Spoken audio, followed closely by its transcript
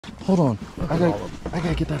Hold on. I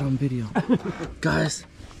gotta get that on video. Guys,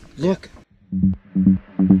 look.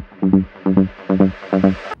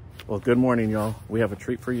 Well, good morning, y'all. We have a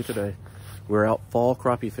treat for you today. We're out fall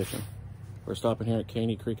crappie fishing. We're stopping here at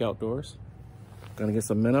Caney Creek Outdoors. Gonna get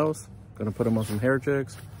some minnows. Gonna put them on some hair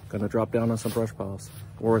jigs. Gonna drop down on some brush piles.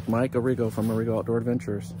 We're with Mike Arrigo from Arrigo Outdoor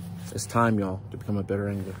Adventures. It's time, y'all, to become a better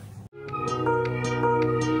angler.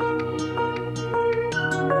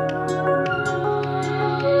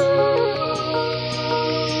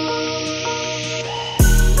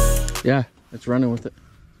 Yeah, it's running with it.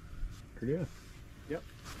 Pretty good. Yep.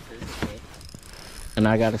 And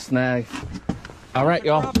I got a snag. All right,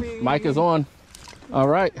 y'all. Mike is on. All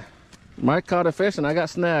right. Mike caught a fish and I got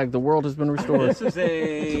snagged. The world has been restored. This is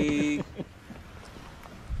a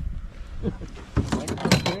Mike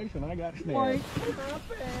caught a fish and I got snagged.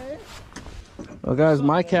 Well, guys,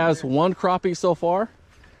 Mike has one crappie so far,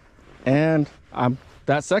 and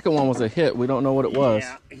that second one was a hit. We don't know what it was.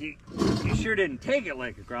 Yeah, he sure didn't take it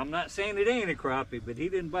like a crappie. I'm not saying it ain't a crappie, but he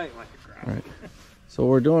didn't bite like a crappie. All right. So what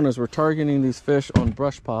we're doing is we're targeting these fish on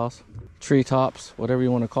brush piles, treetops, whatever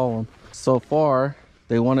you want to call them. So far,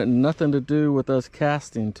 they wanted nothing to do with us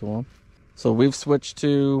casting to them. So we've switched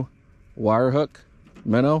to wire hook,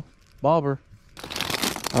 minnow, bobber.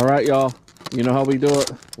 All right, y'all. You know how we do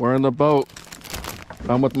it. We're in the boat.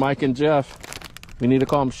 I'm with Mike and Jeff. We need to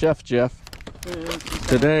call him Chef Jeff.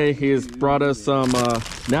 Today, he has brought us some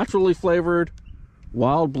naturally flavored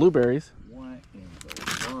wild blueberries. What in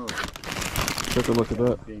the world? Take a look at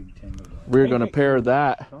that. We're going to pair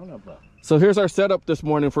that. So here's our setup this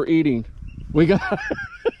morning for eating. We got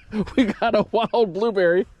we got a wild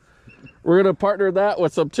blueberry. We're going to partner that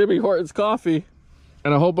with some Timmy Hortons coffee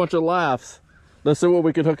and a whole bunch of laughs. Let's see what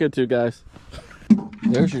we can hook into, guys.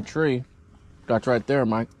 There's your tree. That's right there,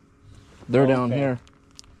 Mike. They're down here.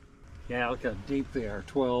 Yeah, look how deep they are.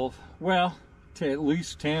 12. Well, to at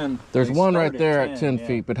least 10. There's They one right start there at 10 yeah.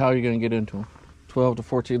 feet, but how are you going to get into them? 12 to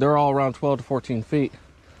 14. They're all around 12 to 14 feet.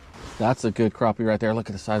 That's a good crappie right there. Look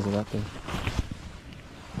at the size of that thing.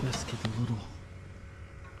 Let's get a little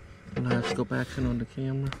live scope action on the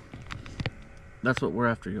camera. That's what we're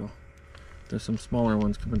after, y'all. There's some smaller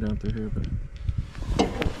ones coming down through here, but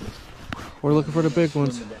we're looking for the big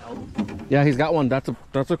ones. Yeah, he's got one. That's a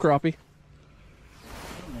crappie.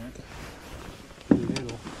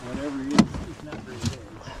 Whatever he is, he's not very big.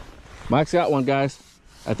 Mike's got one, guys.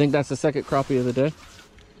 I think that's the second crappie of the day.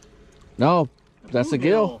 No, that's a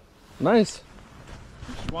gill. Nice.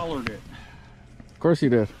 He swallowed it. Of course he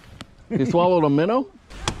did. He swallowed a minnow?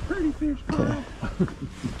 Pretty fish, Carl.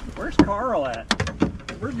 Where's Carl at?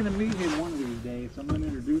 We're going to meet him one of these days. I'm going to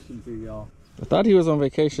introduce him to y'all. I thought he was on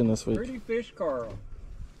vacation this week. Pretty fish, Carl.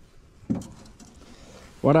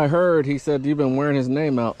 What I heard, he said you've been wearing his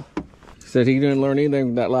name out. He said he didn't learn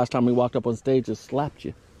anything that last time he walked up on stage, just slapped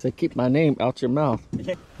you. Said keep my name out your mouth.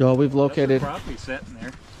 Y'all, we've located. Crappie sitting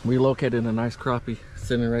there. We located a nice crappie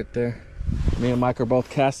sitting right there. Me and Mike are both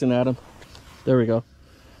casting at him. There we go.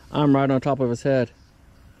 I'm right on top of his head.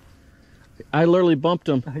 I literally bumped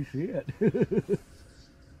him. I see it.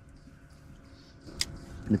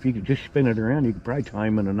 If you could just spin it around, you could probably tie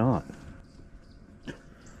him in a knot.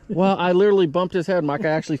 Well, I literally bumped his head, Mike. I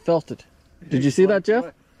actually felt it. Did you see that, Jeff?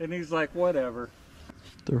 What? And he's like, whatever.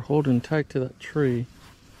 They're holding tight to that tree.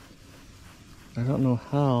 I don't know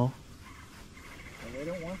how. Well, they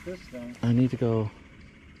don't want this thing. I need to go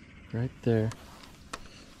right there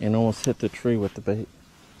and almost hit the tree with the bait.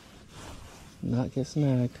 Not get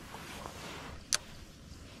snagged.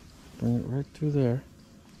 Bring it right through there.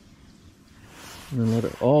 And then let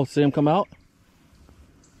it, oh, see him come out?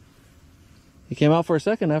 He came out for a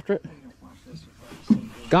second after it.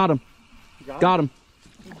 Got him. Got him.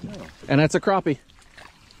 And that's a crappie.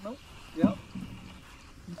 Nope. Yep.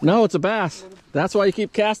 No, it's a bass. That's why you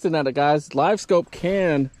keep casting at it, guys. Live scope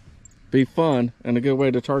can be fun and a good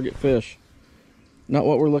way to target fish. Not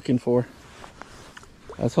what we're looking for.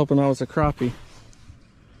 I was hoping that was a crappie.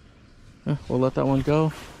 We'll let that one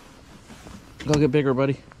go. Go get bigger,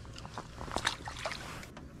 buddy.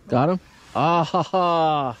 Got him? Ah ha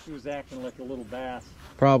ha! He was acting like a little bass.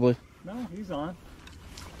 Probably. No, he's on.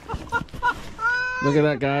 Look at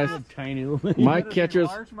that, guys. Tiny little. Mike catches.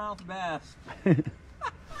 Largemouth bass.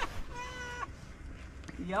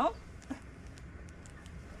 Yup.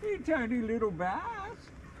 You tiny little bass.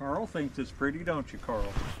 Carl thinks it's pretty, don't you, Carl?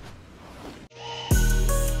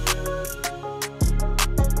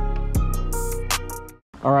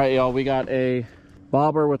 All right, y'all, we got a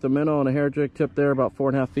bobber with a minnow and a hair jig tip there about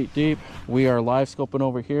 4.5 feet deep. We are live scoping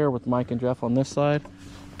over here with Mike and Jeff on this side.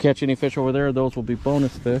 Catch any fish over there, those will be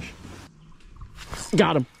bonus fish.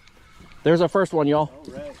 Got him. There's our first one, y'all.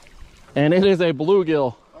 All right. And it is a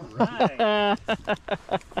bluegill. All right.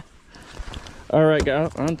 All right,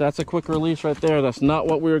 guys. That's a quick release right there. That's not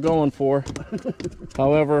what we were going for.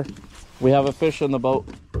 However, we have a fish in the boat.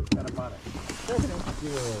 Got about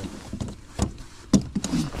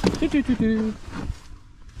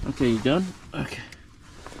Okay, you done? Okay.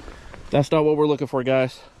 That's not what we're looking for,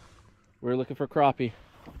 guys. We're looking for crappie.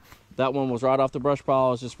 That one was right off the brush pile. I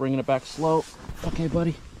was just bringing it back slow. Okay,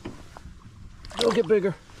 buddy. Go get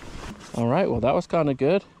bigger. All right, well, that was kind of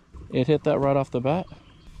good. It hit that right off the bat.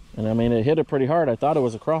 And I mean, it hit it pretty hard. I thought it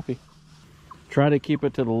was a crappie. Try to keep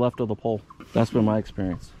it to the left of the pole. That's been my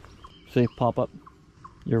experience. See, pop up.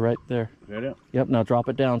 You're right there. Right up. Yep, now drop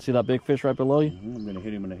it down. See that big fish right below you? I'm going to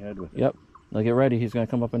hit him in the head with it. Yep. Now get ready. He's going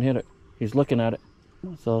to come up and hit it. He's looking at it.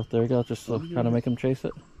 So there you go. Just kind of make him chase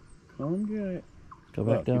it. Come get it. Go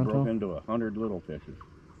back down He to broke him. into 100 little fishes.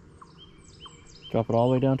 Drop it all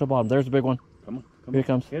the way down to the bottom. There's a big one. Come on. Come Here on. he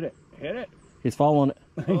comes. Hit it. Hit it. He's following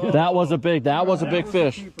it. That was a big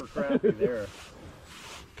fish. Keeper crappie there.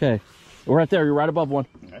 Okay. We're right there. You're right above one.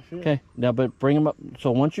 That's it. Okay. Now, but bring him up.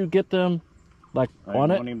 So once you get them, like, I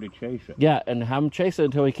on it. want him to chase it. Yeah, and have him chase it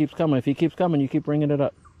until he keeps coming. If he keeps coming, you keep bringing it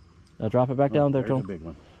up. Now drop it back down there to There's him. a big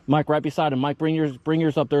one. Mike, right beside him. Mike, bring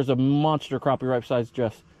yours up. There's a monster crappie right beside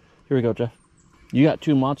Jeff. Here we go, Jeff. You got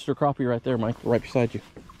two monster crappie right there, Mike, right beside you.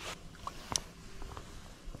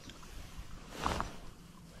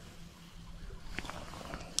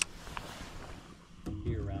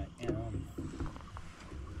 Here I am.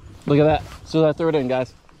 Look at that. So I threw it in,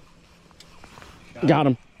 guys. Got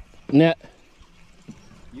him. Net.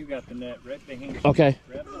 You got the net right behind you. Okay.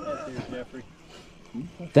 Grab the net there, Jeffrey.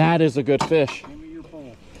 That is a good fish. Give me your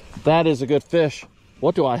pole. That is a good fish.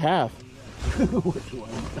 What do I have?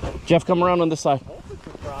 Jeff, come around on this side.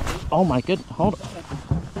 Oh my goodness. Hold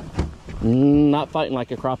on. Not fighting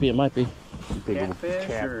like a crappie, it might be. Big old Catfish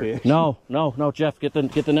or- catfish. No, Jeff, get the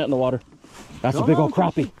net in the water. That's a big old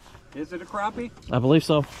crappie. Is it a crappie? I believe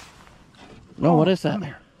so. No, what is that?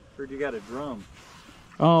 Heard you got a drum.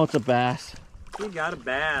 Oh, it's a bass. He got a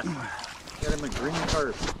bass. Got him a green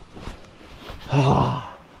carp.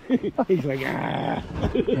 He's like, ah.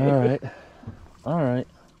 All right.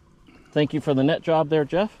 Thank you for the net job there,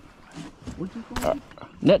 Jeff. What'd you call it?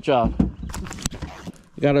 Net job.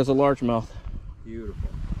 You got us a largemouth. Beautiful.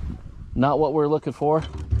 Not what we're looking for,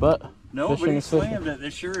 but No, fishing but he is fishing. slammed it.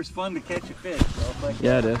 It sure is fun to catch a fish. So it's like,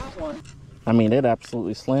 Yeah, it is. that one. I mean, it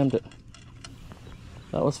absolutely slammed it.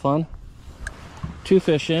 That was fun. 2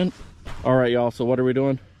 fish in. All right, y'all. So what are we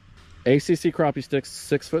doing? ACC crappie sticks,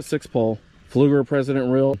 6'6" pole, Fluger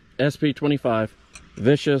President reel, SP25,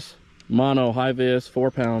 vicious mono high vis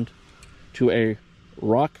 4-pound to a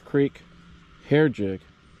Rock Creek hair jig,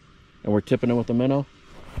 and we're tipping it with a minnow.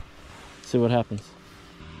 See what happens.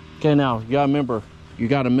 Okay, now you gotta remember you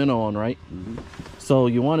got a minnow on, right? So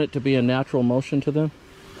you want it to be a natural motion to them.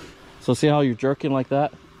 So see how you're jerking like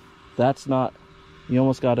that? That's not, you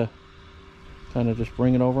almost gotta kind of just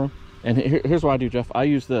bring it over them. And here's what I do, Jeff. I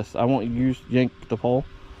use this. I won't yank the pole.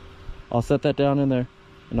 I'll set that down in there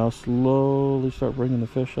and I'll slowly start bringing the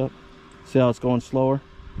fish up. See how it's going slower?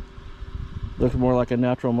 Looks more like a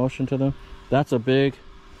natural motion to them. That's a big,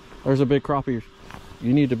 there's a big crappie.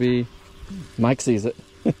 You need to be, Mike sees it.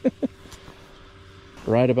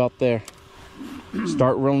 Right about there.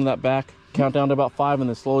 Start reeling that back. Count down to about 5 and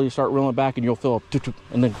then slowly start reeling it back and you'll feel it.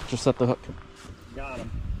 And then just set the hook. Got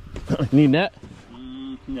him. Need net?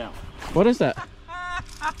 No. What is that?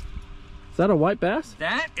 Is that a white bass?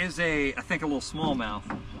 That is I think a little smallmouth.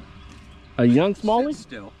 A young smallie? Sit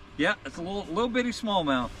still. Yeah, it's a little bitty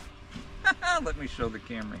smallmouth. Let me show the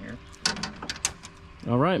camera here.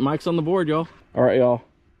 All right, Mike's on the board, y'all. All right, y'all.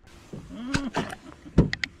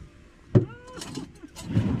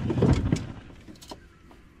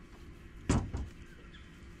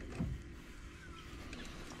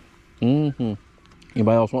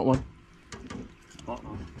 Anybody else want one?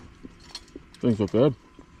 Things look good.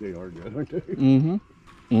 They are good, aren't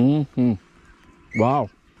they? Wow.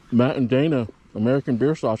 Matt and Dana, American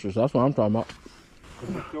beer sausages. That's what I'm talking about.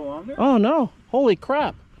 Go on there. Oh, no. Holy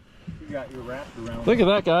crap. You got your wrapped around. Look at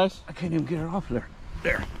that, guys. I can't even get it off there.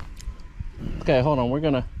 There. Okay, hold on. We're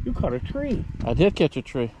going to... You caught a tree. I did catch a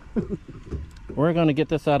tree. We're going to get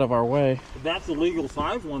this out of our way. That's a legal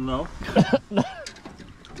size one, though.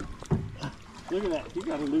 Look at that. You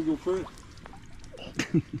got a legal fish.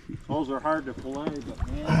 Those are hard to fillet,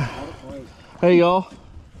 but man, what a place. Hey, y'all.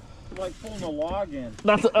 It's like pulling a log in.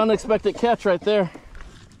 That's an unexpected catch right there.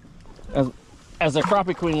 As a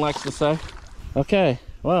crappie queen likes to say. Okay,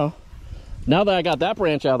 well, now that I got that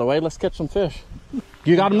branch out of the way, let's catch some fish.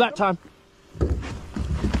 You got him that time.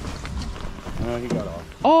 No, he got off.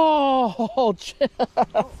 Oh,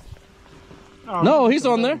 no, he's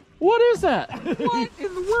on there. What is that? What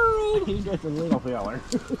in the world? He gets a little feller.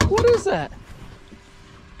 What is that?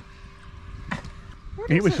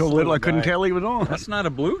 He was so little I couldn't tell he was on. That's not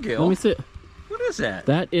a bluegill. Let me see. What is that?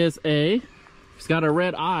 That is a, he's got a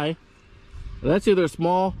red eye. That's either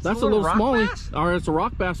small, that's a little rock smallie, bass? or it's a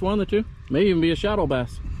rock bass, one of the two. Maybe even be a shadow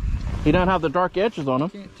bass. He doesn't have the dark edges on him.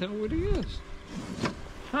 Can't tell what he is.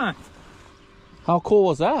 Huh. How cool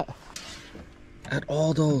was that? At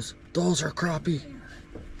all those are crappie.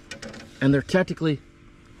 And they're technically,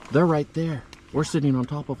 they're right there. We're sitting on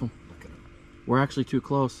top of them. We're actually too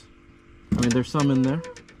close. I mean, there's some in there.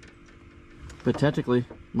 But technically,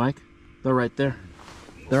 Mike, they're right there.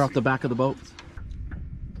 They're off the back of the boat.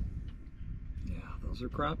 Yeah, those are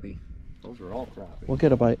crappie. Those are all crappie. We'll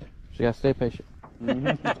get a bite. So you gotta stay patient.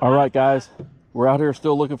 All right, guys. We're out here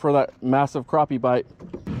still looking for that massive crappie bite.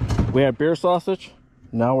 We had beer sausage.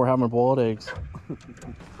 Now we're having boiled eggs.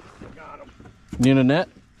 Got him. Need a net?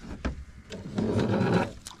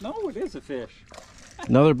 No, it is a fish.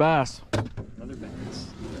 Another bass. Another bass.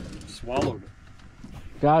 Swallowed it.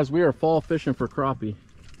 Guys, we are fall fishing for crappie,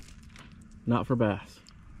 not for bass.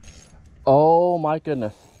 Oh my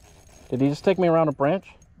goodness. Did he just take me around a branch?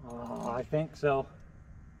 I think so.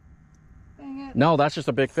 No, that's just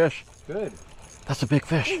a big fish. Good. That's a big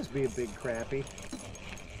fish. Must be a big crappie.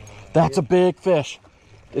 That's a big fish.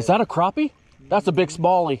 Is that a crappie? That's a big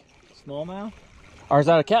smallie. Smallmouth? Or is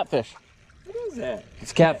that a catfish? What is that?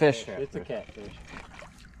 It's catfish. It's a catfish.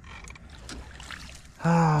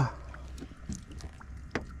 Ah.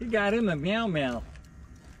 He got him a meow meow.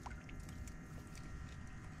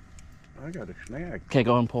 I got a snag. Okay,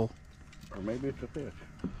 go ahead and pull. Or maybe it's a fish.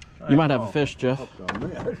 You might have a fish, Jeff. Hooked on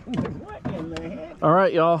this. What in the heck? All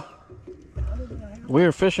right, y'all. We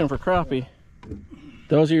are fishing for crappie.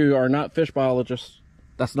 Those of you who are not fish biologists,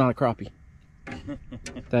 that's not a crappie.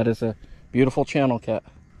 That is a beautiful channel cat.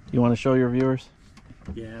 You want to show your viewers?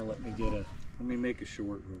 Yeah, let me make a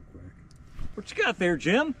short real quick. What you got there,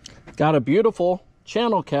 Jim? Got a beautiful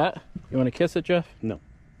channel cat. You want to kiss it, Jeff? No.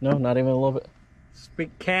 No, not even a little bit.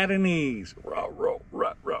 Speak Catanese. Rah, rah,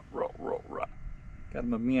 rah, rah, rah, rah, rah. Got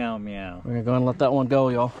him a meow meow. We're gonna go and let that one go,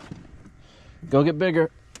 y'all. Go get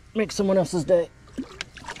bigger. Make someone else's day.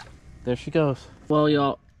 There she goes. Well,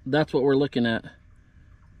 y'all, that's what we're looking at.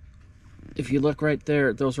 If you look right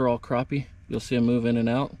there, those are all crappie. You'll see them move in and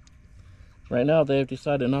out. Right now, they've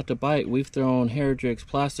decided not to bite. We've thrown hair jigs,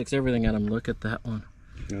 plastics, everything at them. Look at that one.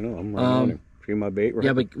 I know, I'm right on him. See my bait right?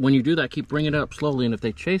 Yeah, but when you do that, keep bringing it up slowly, and if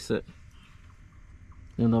they chase it,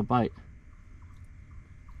 then they'll bite.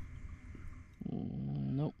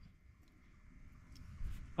 Nope.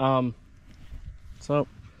 So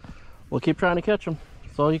we'll keep trying to catch them.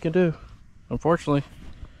 That's all you can do. Unfortunately,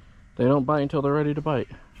 they don't bite until they're ready to bite.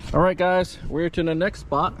 All right, guys, we're to the next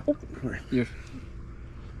spot.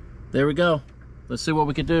 There we go. Let's see what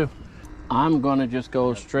we can do. I'm gonna just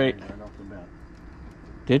go straight. Right off the bat.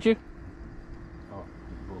 Did you? Oh,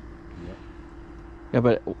 yep. Yeah,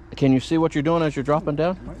 but can you see what you're doing as you're dropping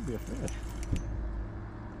down? Might be a fish.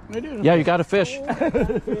 Yeah, you got a fish.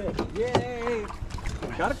 Yay!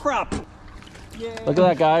 Got a crappie. Yay! Look at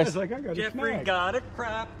that, guys. It's like I got a Jeffrey snag. got a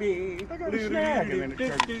crappie. I got a snag. And then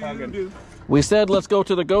it started tugging. We said let's go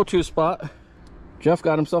to the go-to spot. Jeff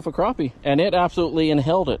got himself a crappie, and it absolutely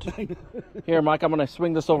inhaled it. Here, Mike, I'm gonna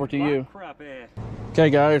swing this over to you. Crappie. Okay,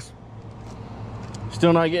 guys.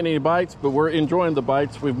 Still not getting any bites, but we're enjoying the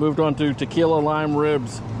bites. We've moved on to tequila lime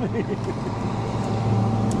ribs.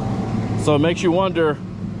 So it makes you wonder,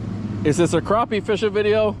 is this a crappie fishing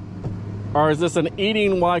video, or is this an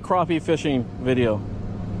eating while crappie fishing video?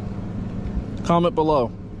 Comment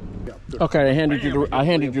below. Okay, I handed you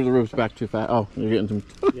the ribs back too fast. Oh, you're getting some.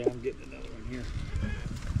 Yeah, I'm getting another one here.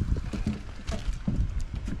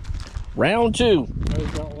 Round two.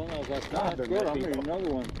 There's that one. I was like, that's good. I'll make another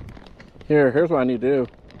one. Here's what I need to do.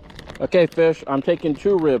 Okay, fish, I'm taking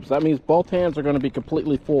 2 ribs. That means both hands are going to be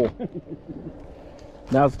completely full.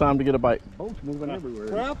 Now it's time to get a bite. Boat's moving everywhere.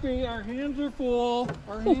 Crappie, our hands are full.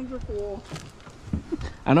 Our hands are full.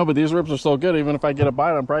 I know, but these ribs are so good, even if I get a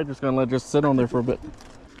bite, I'm probably just going to let it just sit on there for a bit.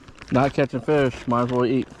 Not catching fish, might as well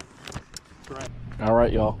eat. Right. All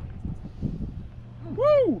right, y'all.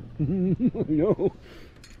 Woo! No.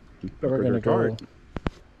 We're going to go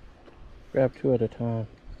grab 2 at a time.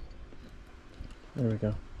 There we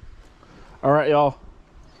go. All right, y'all.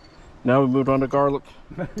 Now we moved on to garlic.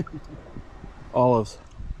 Olives.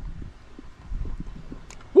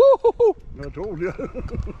 Woo-hoo-hoo! I told you.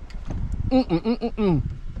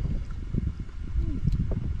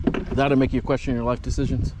 That'll make you question your life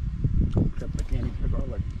decisions. Except I can't eat the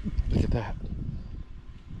garlic. Look at that.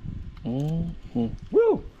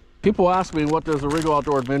 Woo! People ask me, what does Origo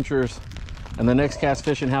Outdoor Adventures and the Next Cast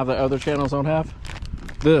Fishing have that other channels don't have?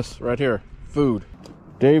 This right here, food.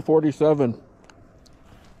 Day 47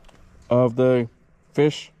 of the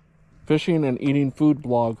fishing and eating food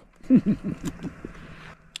blog.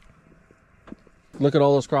 Look at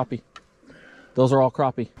all those crappie. Those are all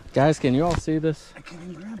crappie. Guys, can you all see this? I can't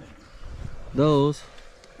even grab it. Those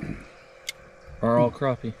are all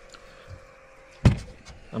crappie.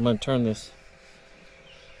 I'm gonna turn this.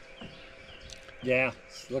 Yeah,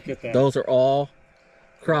 look at that. Those are all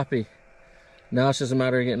crappie. Now it's just a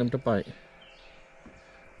matter of getting them to bite.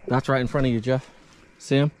 That's right in front of you, Jeff.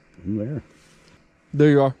 See him? There. There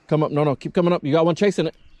you are. Come up. No, keep coming up. You got one chasing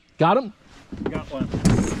it. Got him? Got one.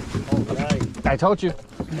 All right. I told you.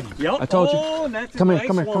 Yep. I told you. Oh, that's Come a here, nice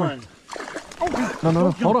come here, come one. here. Oh, God. No.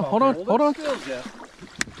 Don't Hold on. jump off there. Hold on. Still, Jeff.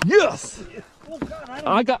 Yes. Oh,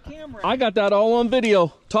 God, I got that all on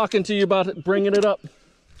video. Talking to you about it, bringing it up.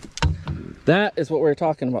 That is what we're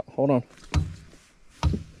talking about. Hold on.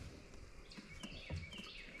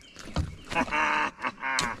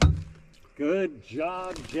 Good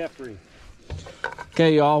job, Jeffrey.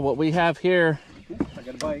 Okay, y'all. What we have here. I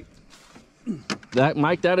got a bite. That,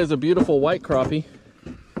 Mike, that is a beautiful white crappie.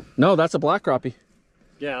 No, that's a black crappie.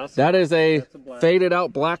 Yeah. That is a black. faded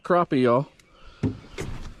out black crappie, y'all.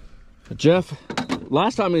 Jeff,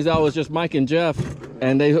 last time he's out was just Mike and Jeff,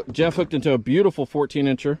 and Jeff hooked into a beautiful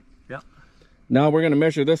 14-incher. Yeah. Now we're gonna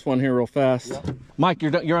measure this one here real fast. Yeah. Mike,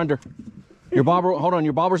 you're under. Your bobber, hold on,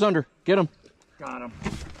 your bobber's under. Get him. Got him.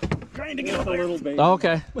 Trying to get a little baby. Oh,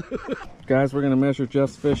 okay. Guys, we're gonna measure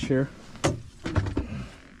Jeff's fish here.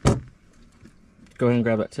 Go ahead and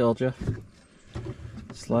grab that tail, Jeff.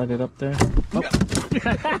 Slide it up there. Oh.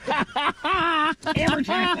 Every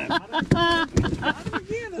time. Got him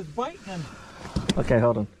again. It's biting him. Okay,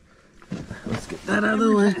 hold on. Let's get that out of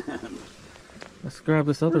the way. Let's grab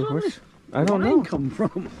this other fish. I don't know. Come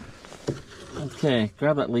from. Okay,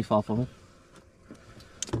 grab that leaf off of him.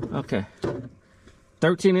 Okay.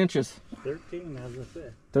 13 inches. 13, as I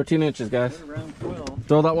said. 13 inches, guys. Around 12.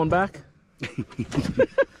 Throw that one back.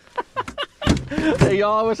 Hey,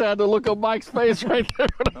 y'all, I wish I had to look up Mike's face right there.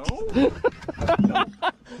 Oh.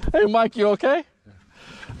 Hey, Mike, you okay?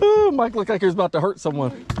 Oh, Mike looked like he was about to hurt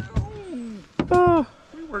someone. Oh.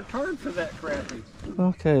 We worked hard for that crappie.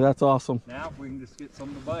 Okay, that's awesome. Now if we can just get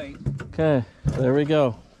some to bite. Okay, there we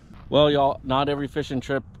go. Well, y'all, not every fishing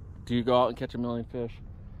trip do you go out and catch a million fish.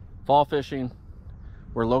 Fall fishing,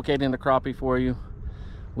 we're locating the crappie for you.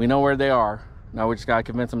 We know where they are. Now we just gotta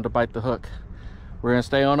convince them to bite the hook. We're gonna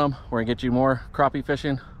stay on them. We're gonna get you more crappie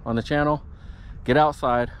fishing on the channel. Get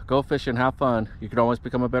outside, go fishing, have fun. You can always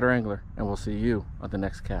become a better angler, and we'll see you on the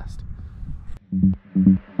next cast.